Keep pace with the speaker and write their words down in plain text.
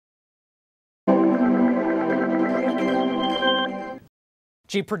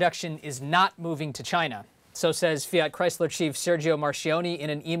Jeep production is not moving to China. So says Fiat Chrysler chief Sergio Marchionne in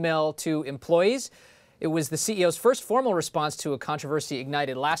an email to employees. It was the CEO's first formal response to a controversy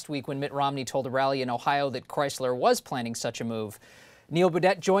ignited last week when Mitt Romney told a rally in Ohio that Chrysler was planning such a move. Neil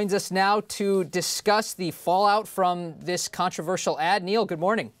Baudet joins us now to discuss the fallout from this controversial ad. Neil, good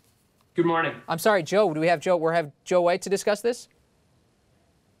morning. Good morning. I'm sorry, Joe. Do we have Joe? We have Joe White to discuss this?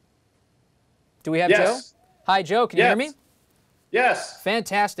 Do we have Joe? Hi, Joe. Can you hear me? Yes.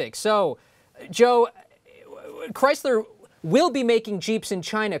 Fantastic. So, Joe, Chrysler will be making Jeeps in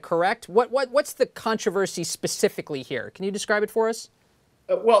China, correct? What's the controversy specifically here? Can you describe it for us?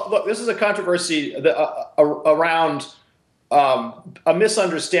 Well, look, this is a controversy around a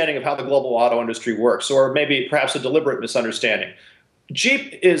misunderstanding of how the global auto industry works, or maybe perhaps a deliberate misunderstanding.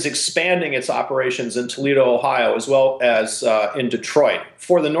 Jeep is expanding its operations in Toledo, Ohio, as well as in Detroit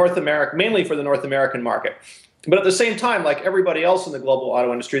for the mainly for the North American market. But at the same time, like everybody else in the global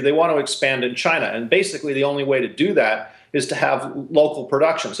auto industry, they want to expand in China. And basically the only way to do that is to have local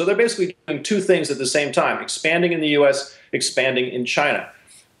production. So they're basically doing two things at the same time: expanding in the U.S., expanding in China.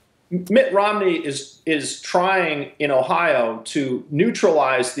 Mitt Romney is trying in Ohio to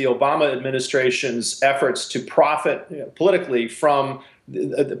neutralize the Obama administration's efforts to profit politically from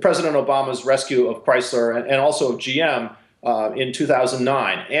President Obama's rescue of Chrysler and also of GM in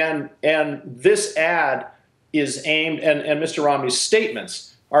 2009. And this ad is aimed, and Mr. Romney's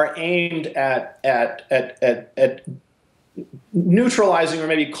statements are aimed at neutralizing or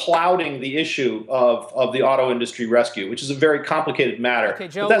maybe clouding the issue of the auto industry rescue, which is a very complicated matter. Okay,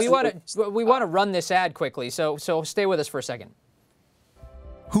 Joe, we want to run this ad quickly, so stay with us for a second.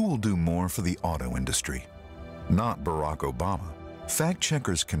 Who will do more for the auto industry? Not Barack Obama. Fact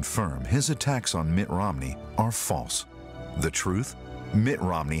checkers confirm his attacks on Mitt Romney are false. The truth? Mitt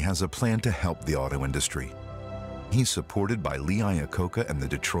Romney has a plan to help the auto industry. He's supported by Lee Iacocca and the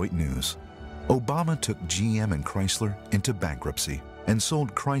Detroit News. Obama took GM and Chrysler into bankruptcy and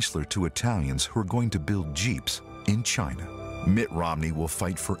sold Chrysler to Italians who are going to build Jeeps in China. Mitt Romney will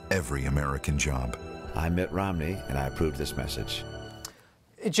fight for every American job. I'm Mitt Romney, and I approve this message.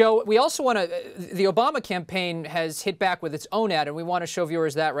 Joe, we also want to, the Obama campaign has hit back with its own ad, and we want to show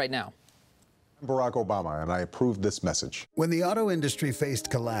viewers that right now. I'm Barack Obama, and I approve this message. When the auto industry faced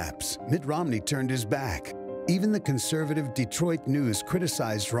collapse, Mitt Romney turned his back. Even the conservative Detroit News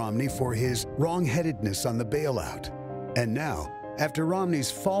criticized Romney for his wrong-headedness on the bailout. And now, after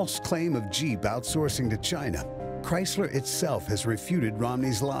Romney's false claim of Jeep outsourcing to China, Chrysler itself has refuted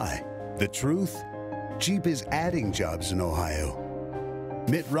Romney's lie. The truth? Jeep is adding jobs in Ohio.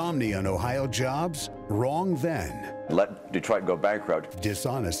 Mitt Romney on Ohio jobs? Wrong then. Let Detroit go bankrupt.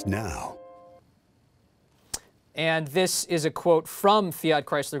 Dishonest now. And this is a quote from Fiat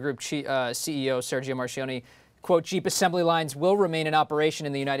Chrysler Group CEO Sergio Marchionne. Quote, Jeep assembly lines will remain in operation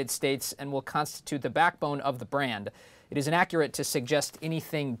in the United States and will constitute the backbone of the brand. It is inaccurate to suggest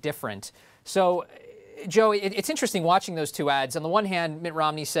anything different. So, Joe, it's interesting watching those two ads. On the one hand, Mitt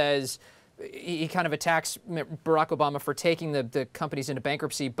Romney says he kind of attacks Barack Obama for taking the companies into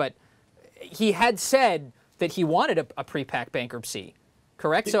bankruptcy, but he had said that he wanted a pre-pack bankruptcy,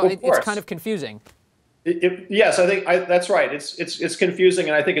 correct? So it's kind of confusing. Yes, I think that's right. It's confusing,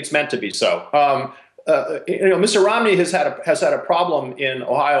 and I think it's meant to be so. Mr. Romney has had a problem in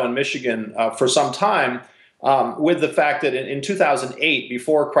Ohio and Michigan for some time with the fact that in 2008,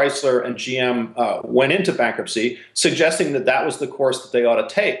 before Chrysler and GM went into bankruptcy, suggesting that was the course that they ought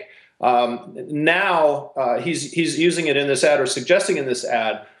to take. Now he's using it in this ad, or suggesting in this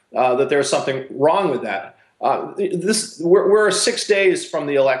ad that there's something wrong with that. We're 6 days from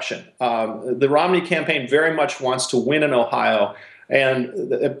the election. The Romney campaign very much wants to win in Ohio,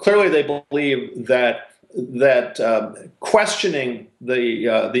 and clearly they believe that questioning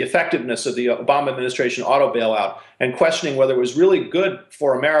the effectiveness of the Obama administration auto bailout and questioning whether it was really good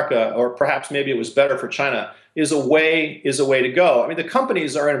for America, or perhaps maybe it was better for China, is a way to go. I mean, the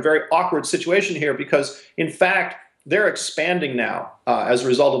companies are in a very awkward situation here because, in fact, they're expanding now as a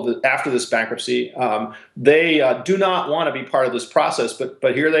result of after this bankruptcy. They do not want to be part of this process,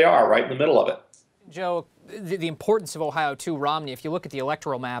 but here they are, right in the middle of it. Joe, the importance of Ohio to Romney, if you look at the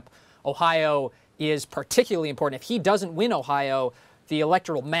electoral map, Ohio is particularly important. If he doesn't win Ohio, the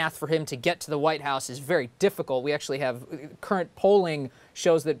electoral math for him to get to the White House is very difficult. We actually have current polling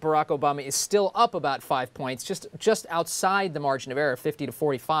shows that Barack Obama is still up about 5 points, just outside the margin of error, 50 to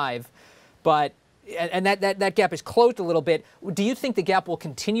 45. But and that gap is closed a little bit. Do you think the gap will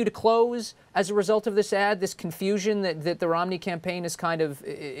continue to close as a result of this ad, this confusion that the Romney campaign is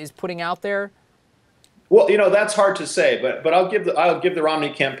putting out there? Well, that's hard to say, but I'll give the Romney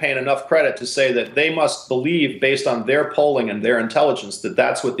campaign enough credit to say that they must believe, based on their polling and their intelligence, that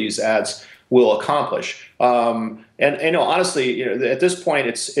that's what these ads will accomplish. And honestly, at this point,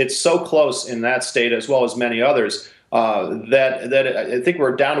 it's so close in that state as well as many others that I think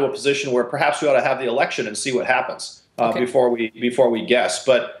we're down to a position where perhaps we ought to have the election and see what happens before we guess.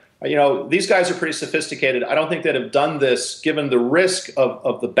 But these guys are pretty sophisticated. I don't think they'd have done this given the risk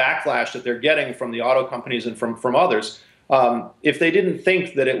of the backlash that they're getting from the auto companies and from others if they didn't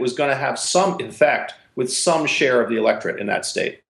think that it was going to have some effect with some share of the electorate in that state.